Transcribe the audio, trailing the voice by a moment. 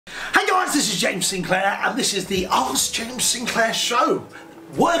Hey guys, this is James Sinclair and this is the Ask James Sinclair Show.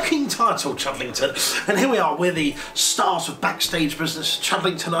 Working title, Chudlington. And here we are, we're the stars of Backstage business.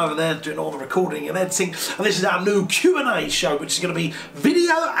 Chudlington over there doing all the recording and editing. And this is our new Q&A show, which is going to be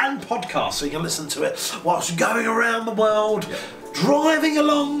video and podcast. So you can listen to it whilst going around the world. Yep. Driving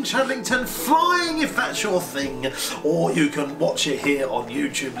along, Chudlington, flying if that's your thing, or you can watch it here on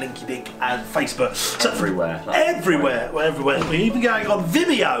YouTube, Linky Dink and Facebook. So everywhere. We're even going on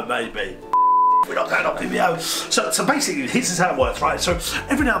Vimeo, maybe. We're not going on Vimeo. So basically, this is how it works, right? So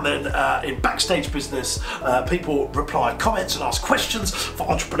every now and then in Backstage business, people reply comments and ask questions for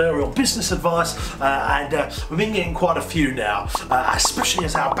entrepreneurial business advice, and we've been getting quite a few now, especially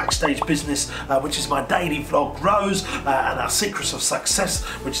as our Backstage business, which is my daily vlog, grows, and our Secrets of Success,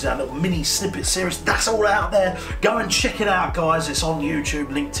 which is our little mini snippet series. That's all out there. Go and check it out, guys. It's on YouTube,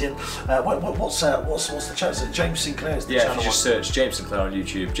 LinkedIn. What's the channel? Is it James Sinclair's the channel? If you just search James Sinclair on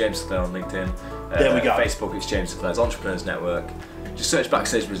YouTube, James Sinclair on LinkedIn. There we go. Facebook, it's James Sinclair's Entrepreneurs Network. Just search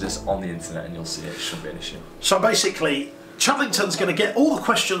Backstage Business on the internet and you'll see it. It shouldn't be an issue. So basically, Chudlington's going to get all the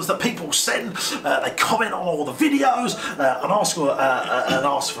questions that people send. They comment on all the videos and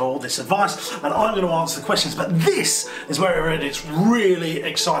ask for all this advice, and I'm going to answer the questions. But this is where it's really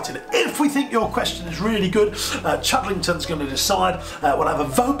exciting. If we think your question is really good, Chudlington's going to decide. We'll have a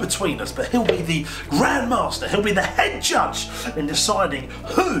vote between us, but he'll be the Grand Master. He'll be the head judge in deciding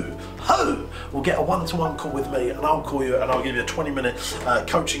who will get a one-to-one call with me, and I'll call you and I'll give you a 20-minute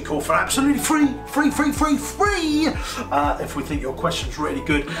coaching call for absolutely free, if we think your question's really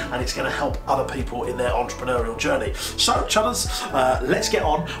good and it's going to help other people in their entrepreneurial journey. So, Chudders, let's get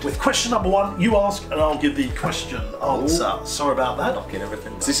on with question number one. You ask and I'll give the question answer. Ooh. Sorry about that. Knocking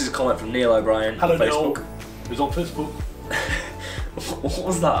everything. So this is a comment from Neil O'Brien. Hello, on Facebook. Neil. Who's on Facebook? What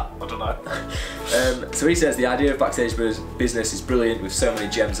was that? I don't know. So he says, the idea of Backstage business is brilliant with so many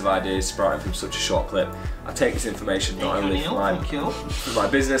gems of ideas sprouting from such a short clip. I take this information not only for my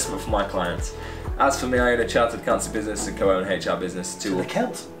business but for my clients. As for me, I own a chartered accountancy business and co-own HR business. An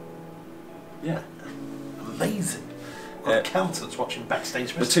accountant? Yeah. Amazing. Accountants watching Backstage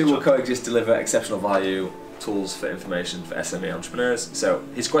business. The two will coexist, deliver exceptional value, tools for information for SME entrepreneurs. So,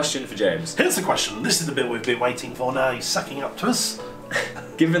 his question for James. Here's the question. This is the bit we've been waiting for now. He's sucking up to us.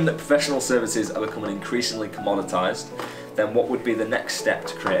 Given that professional services are becoming increasingly commoditized, then what would be the next step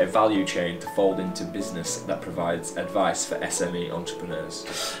to create a value chain to fold into business that provides advice for SME entrepreneurs?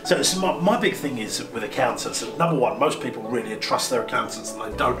 So this is my big thing is with accountants. Number one, most people really trust their accountants and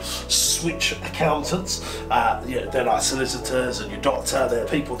they don't switch accountants. They're like solicitors and your doctor. They're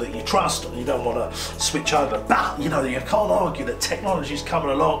people that you trust and you don't want to switch over. But you can't argue that technology is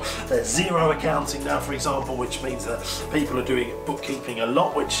coming along. There's zero accounting now, for example, which means that people are doing bookkeeping a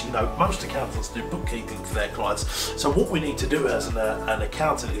lot, which most accountants do bookkeeping for their clients. So what we need to do as an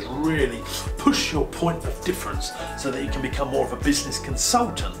accountant is really push your point of difference so that you can become more of a business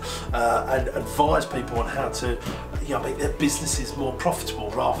consultant and advise people on how to make their businesses more profitable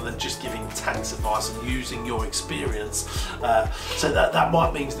rather than just giving tax advice and using your experience. So that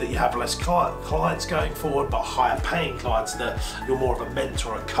might mean that you have less clients going forward, but higher paying clients that you're more of a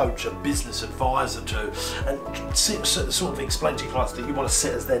mentor, a coach, a business advisor to, and sort of explain to your clients that you want to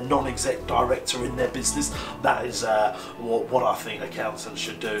sit as their non-exec director in their business. That is what I think accountants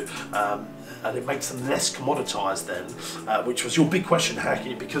should do, and it makes them less commoditized then, which was your big question. How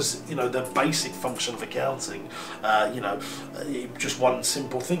can you, because the basic function of accounting, just one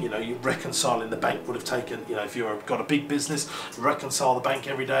simple thing, you reconcile in the bank would have taken, if you've got a big business, reconcile the bank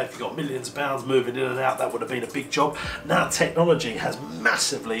every day. If you've got millions of pounds moving in and out, that would have been a big job. Now technology has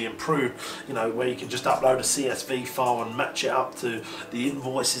massively improved, where you can just upload a CSV file and match it up to the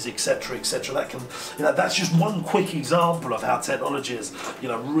invoices, etc., etc. That can, that's just one quick example of how technology has,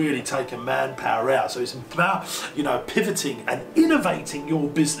 really taken manpower out. So it's about, pivoting and innovating your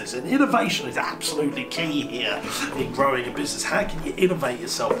business, and innovation is absolutely key here in growing a business. How can you innovate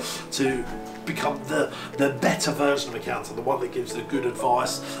yourself to become the better version of accountant, the one that gives the good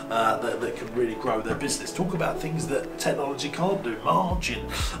advice that can really grow their business? Talk about things that technology can't do, margin,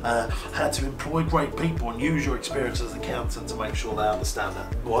 how to employ great people and use your experience as an accountant to make sure they understand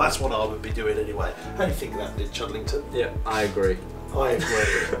that. Well, that's what I would be doing anyway. How do you think that did, Chudlington? Yeah, I agree. I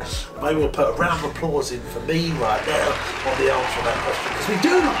agree. Maybe we'll put a round of applause in for me right now on the answer to that question, because we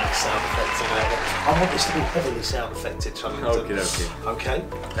do like sound effects on there. I want this to be heavily sound affected, Okay.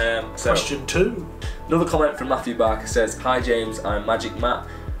 Question two. Another comment from Matthew Barker says, "Hi James, I'm Magic Matt.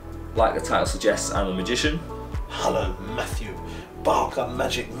 Like the title suggests, I'm a magician." Hello Matthew. Barker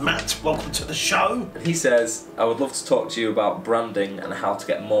Magic Matt. Welcome to the show. He says, I would love to talk to you about branding and how to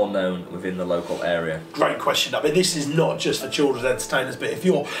get more known within the local area. Great question. I mean, this is not just for children's entertainers, but if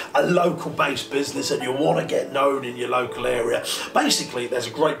you're a local based business and you want to get known in your local area, basically there's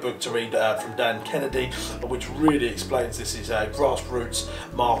a great book to read from Dan Kennedy, which really explains this is grassroots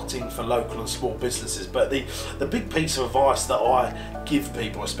marketing for local and small businesses. But the big piece of advice that I give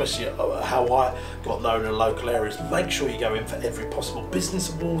people, especially how I got known in local areas, make sure you go in for every possible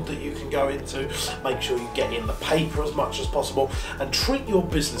business award that you can go into. Make sure you get in the paper as much as possible, and treat your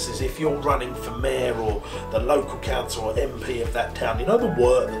business as if you're running for mayor or the local council or MP of that town. You know the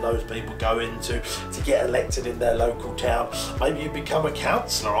work that those people go into to get elected in their local town. Maybe you become a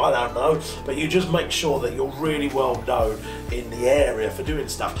councillor, I don't know, but you just make sure that you're really well known in the area for doing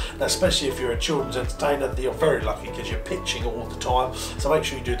stuff. Now, especially if you're a children's entertainer, you're very lucky because you're pitching all the time. So make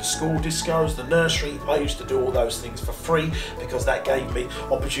sure you do the school discos, the nursery. I used to do all those things for free because that gave me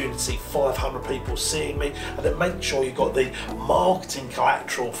opportunity, 500 people seeing me, and then make sure you got the marketing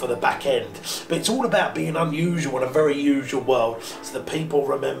collateral for the back end. But it's all about being unusual in a very usual world so that people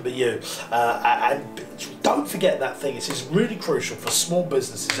remember you. And don't forget that thing. It's really crucial for small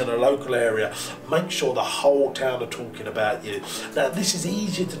businesses in a local area. Make sure the whole town are talking about you. Now, this is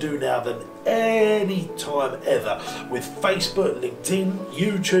easier to do now than any time ever with Facebook, LinkedIn,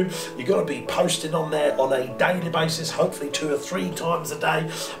 YouTube. You've got to be posting on there on a daily basis, hopefully 2 or 3 times a day.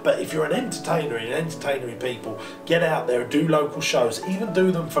 But if you're an entertainer and entertaining people, get out there and do local shows, even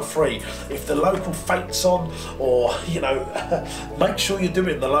do them for free. If the local fate's on, or make sure you're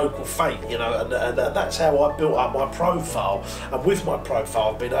doing the local fate, and that's how I built up my profile. And with my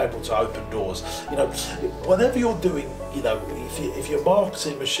profile, I've been able to open doors. Whatever you're doing, if you're a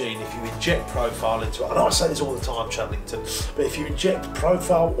marketing machine, if you inject profile into it, and I say this all the time, Chadlington, but if you inject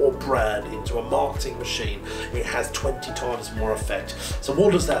profile or brand into a marketing machine, it has 20 times more effect. So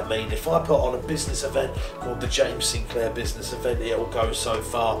what does that mean? If I put on a business event called the James Sinclair business event, it will go so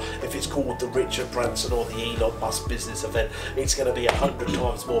far. If it's called the Richard Branson or the Elon Musk business event, it's going to be 100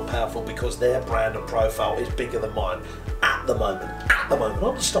 times more powerful because their brand and profile is bigger than mine at the moment. I'm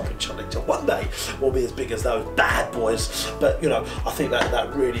not stopping Chadlington. One day we'll be as big as those bad boys. But I think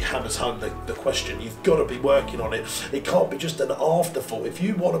that really hammers home the question. You've got to be working on it. It can't be just an afterthought. If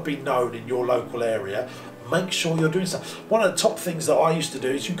you want to be known in your local area, make sure you're doing stuff. One of the top things that I used to do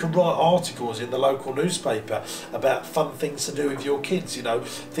is you can write articles in the local newspaper about fun things to do with your kids,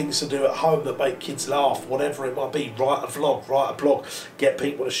 things to do at home that make kids laugh, whatever it might be. Write a vlog, write a blog, get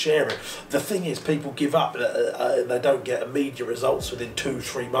people to share it. The thing is, people give up and they don't get immediate results within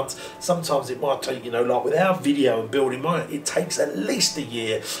 2-3 months. Sometimes it might take, like with our video and building mine, it takes at least a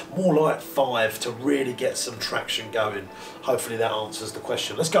year, more like 5, to really get some traction going. Hopefully that answers the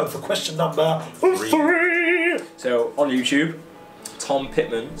question. Let's go for question number 3. So on YouTube, Tom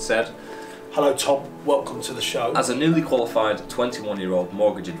Pittman said, hello Tom, welcome to the show. As a newly qualified 21-year-old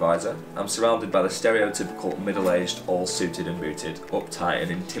mortgage advisor, I'm surrounded by the stereotypical middle-aged, all suited and booted, uptight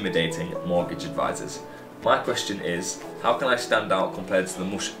and intimidating mortgage advisors. My question is, how can I stand out compared to the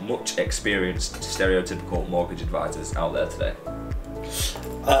much experienced stereotypical mortgage advisors out there today?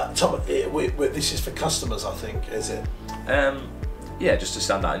 Tom, this is for customers, I think, is it? Yeah, just to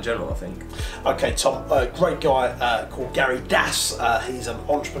stand out in general, I think. Okay, Tom, great guy called Gary Das. He's an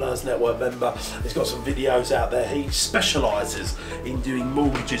Entrepreneurs Network member. He's got some videos out there. He specialises in doing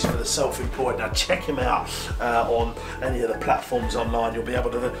mortgages for the self-employed. Now check him out on any of the platforms online. You'll be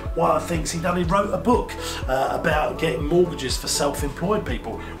able to. One of the things he wrote a book about getting mortgages for self-employed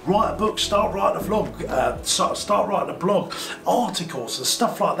people. Write a book, start writing a vlog, start writing a blog, articles and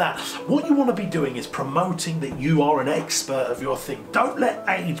stuff like that. What you want to be doing is promoting that you are an expert of your thing. Don't let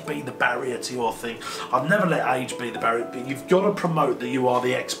age be the barrier to your thing. I've never let age be the barrier, but you've got to promote that you are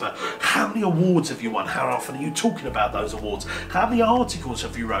the expert. How many awards have you won? How often are you talking about those awards? How many articles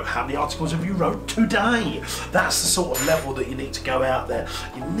have you wrote? How many articles have you wrote today? That's the sort of level that you need to go out there.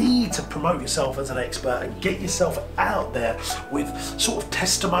 You need to promote yourself as an expert and get yourself out there with sort of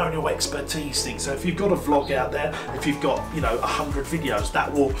testimonial expertise things. So if you've got a vlog out there, if you've got 100 videos,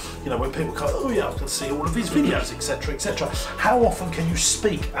 that will when people go, oh yeah, I can see all of his videos, etc., etc. How often can you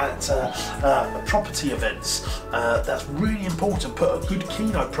speak at property events? That's really important. Put a good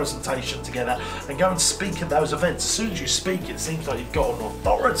keynote presentation together and go and speak at those events. As soon as you speak, it seems like you've got an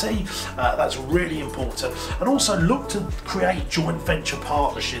authority. That's really important. And also look to create joint venture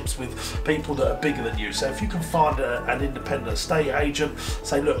partnerships with people that are bigger than you. So if you can find an independent estate agent,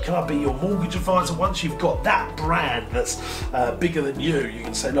 say, look, can I be your mortgage advisor? Once you've got that brand that's bigger than you, you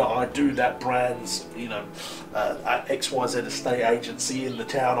can say, look, I do that brand's, XYZ estate agency in the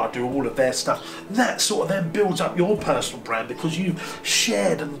town, I do all of their stuff. That sort of then builds up your personal brand because you've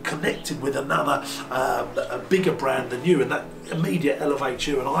shared and connected with another a bigger brand than you, and that immediately elevates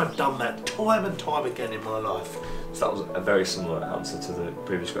you. And I've done that time and time again in my life. So that was a very similar answer to the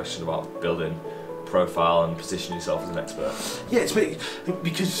previous question about building profile and positioning yourself as an expert. Yeah, it's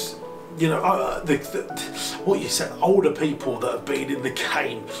because, you know, what you said, older people that have been in the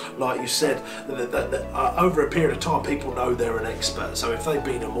game, like you said, over a period of time, people know they're an expert. So if they've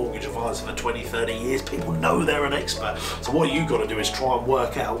been a mortgage advisor for 20, 30 years, people know they're an expert. So what you've got to do is try and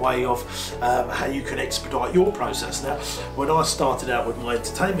work out a way of how you can expedite your process. Now, when I started out with my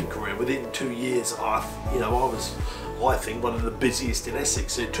entertainment career, within 2 years, I think one of the busiest in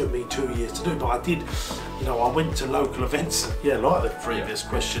Essex. It took me 2 years to do, but I did, you know, I went to local events, like the previous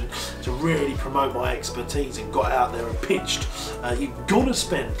question, to really promote my expertise and got out there and pitched. You've got to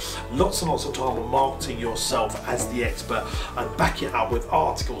spend lots and lots of time on marketing yourself as the expert and back it up with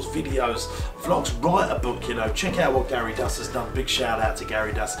articles, videos, vlogs. Write a book, you know, check out what Gary Duss has done. Big shout out to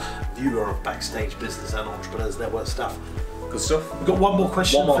Gary Duss, viewer of Backstage Business and Entrepreneurs Network stuff. Good stuff. We've got one more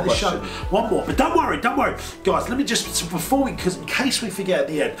question for the show. One more, but don't worry, guys. Let me just before we, because in case we forget at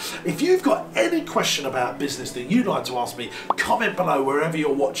the end, if you've got any question about business that you'd like to ask me, comment below wherever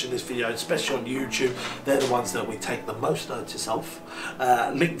you're watching this video, especially on YouTube. They're the ones that we take the most notice of.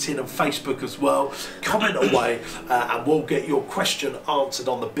 LinkedIn and Facebook as well. Comment away, and we'll get your question answered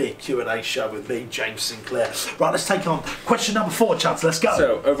on the big Q&A show with me, James Sinclair. Right, let's take on question number 4, Chuds. Let's go.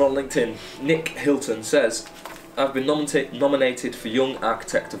 So over on LinkedIn, Nick Hilton says, I've been nominated for Young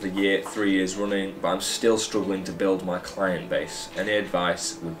Architect of the Year 3 years running, but I'm still struggling to build my client base. Any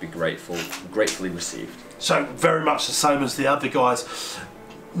advice would be gratefully received. So very much the same as the other guys.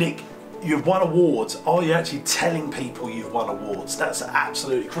 Nick, you've won awards. Are you actually telling people you've won awards? That's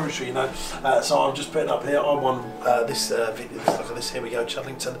absolutely crucial, you know. So I'm just putting up here, I won this video. Look at this, here we go,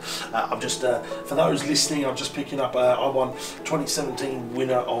 Chuddington. I'm just, for those listening, I'm just picking up, I won 2017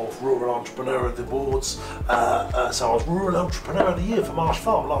 winner of Rural Entrepreneur of the Awards. So I was Rural Entrepreneur of the Year for Marsh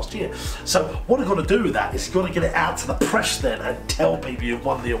Farm last year. So what I've got to do with that is you've got to get it out to the press then and tell people you've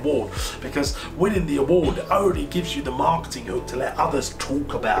won the award, because winning the award only gives you the marketing hook to let others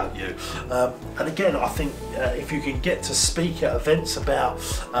talk about you. And again, I think if you can get to speak at events about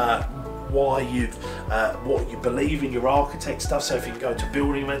why you've what you believe in your architect stuff, so if you can go to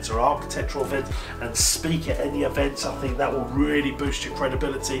building events or architectural events and speak at any events, I think that will really boost your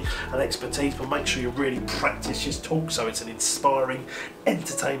credibility and expertise. But make sure you really practice your talk so it's an inspiring,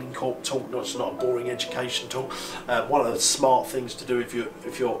 entertaining talk, not a boring education talk. One of the smart things to do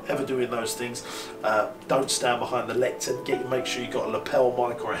if you're ever doing those things, don't stand behind the lectern. Make sure you've got a lapel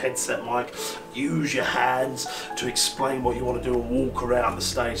mic or a headset mic. Use your hands to explain what you want to do and walk around the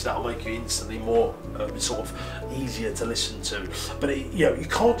stage. That'll make you instantly more sort of easier to listen to. But you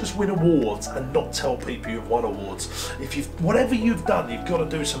can't just win awards and not tell people you've won awards. Whatever you've done, you've got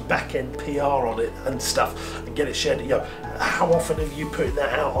to do some back-end PR on it and stuff and get it shared. How often are you putting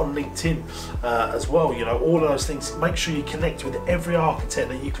that out on LinkedIn as well? All of those things. Make sure you connect with every architect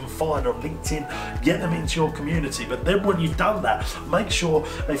that you can find on LinkedIn. Get them into your community. But then when you've done that, make sure,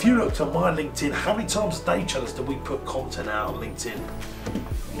 if you looked at my LinkedIn, how many times a day, Challenge, do we put content out on LinkedIn?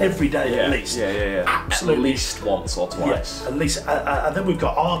 Every day, at least. Yeah. Absolutely. At least once or twice. Yes, at least. And then we've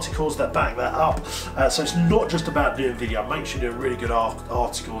got articles that back that up. So it's not just about doing video. Make sure you're doing really good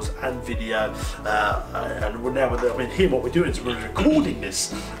articles and video. And here what we're doing is we're recording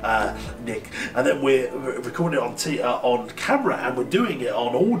this, Nick, and then we're recording it on camera, and we're doing it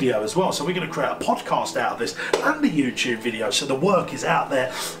on audio as well. So we're going to create a podcast out of this and a YouTube video. So the work is out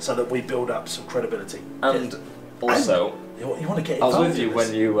there so that we build up some credibility. And also, you want to get involved. I was with you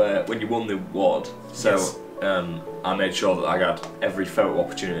when you won the award, so yes. I made sure that I got every photo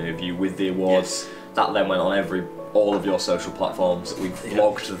opportunity of you with the awards. Yes. That then went on all of your social platforms. We've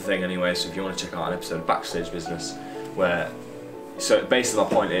vlogged the thing anyway, so if you want to check out an episode of Backstage Business, so basically my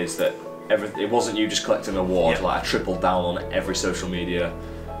point is that it wasn't you just collecting an award. Like I tripled down on every social media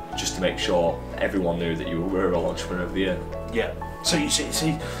just to make sure everyone knew that you were Rural Entrepreneur of the Year. Yeah. So you see,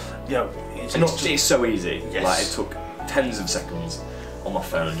 it's so easy. Yes. Like it took tens of seconds on my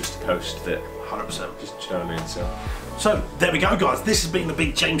phone just to post that. 100%. Just, do you know what I mean? So there we go, guys. This has been the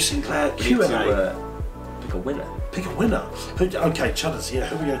big James Sinclair Q&A. Pick a winner. Pick a winner. Okay, Chudders.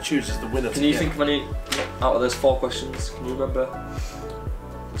 Who are we going to choose as the winner? Can you think of any out of those 4 questions? Can you remember?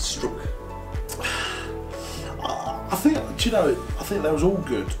 Struck. I think. I think that was all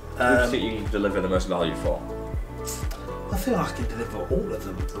good. Who do you think you can deliver the most value for? I think I can deliver all of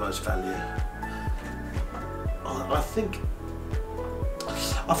them the most value. I think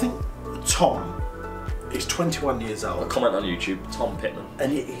Tom He's 21 years old. Comment on YouTube, Tom Pittman.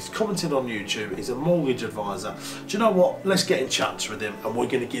 And he's commented on YouTube. He's a mortgage advisor. Do you know what? Let's get in touch with him, and we're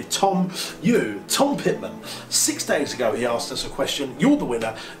going to give Tom Pittman. 6 days ago, he asked us a question. You're the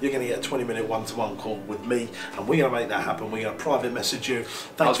winner. You're going to get a 20-minute one-to-one call with me, and we're going to make that happen. We're going to private message you.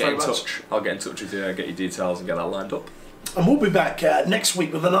 Thanks very much. I'll get in touch with you, get your details, and get that lined up. And we'll be back next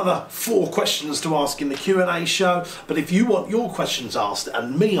week with another 4 questions to ask in the Q&A show. But if you want your questions asked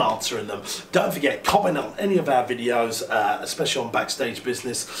and me answering them, don't forget, comment on any of our videos, especially on Backstage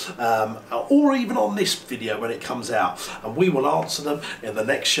Business, or even on this video when it comes out. And we will answer them in the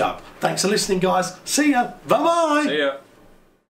next show. Thanks for listening, guys. See ya. Bye-bye. See ya.